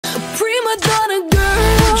prima donna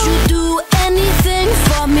girl. Would you do anything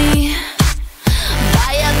for me?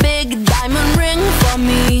 Buy a big diamond ring for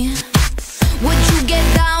me? Would you get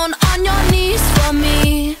down on your knees for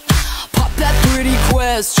me? Pop that pretty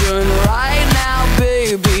question right now,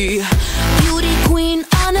 baby. Beauty queen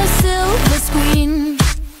on a silver screen,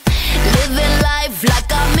 living life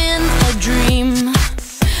like I'm in a dream.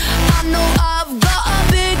 I know I've got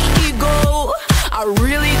a big ego, I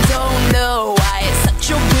really don't know why it's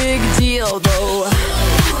such a big deal though.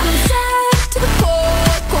 I'm sad to the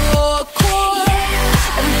core, core, core.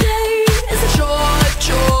 Every day is a chore,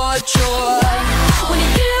 chore, chore. When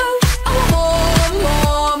you give, I want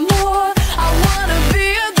more, more, more. I wanna be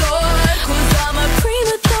adored, 'cause I'm a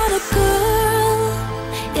prima donna girl.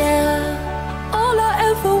 Yeah, all I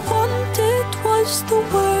ever wanted was the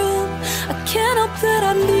world. I can't help that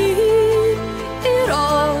I need it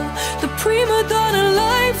all. The prima donna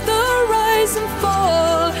life, the rise and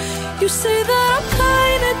fall. You say that I'm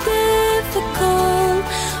kinda difficult,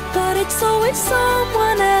 but it's always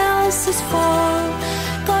someone else's fault.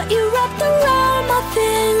 Got you wrapped around my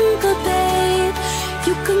finger, babe.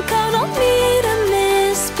 You can count on me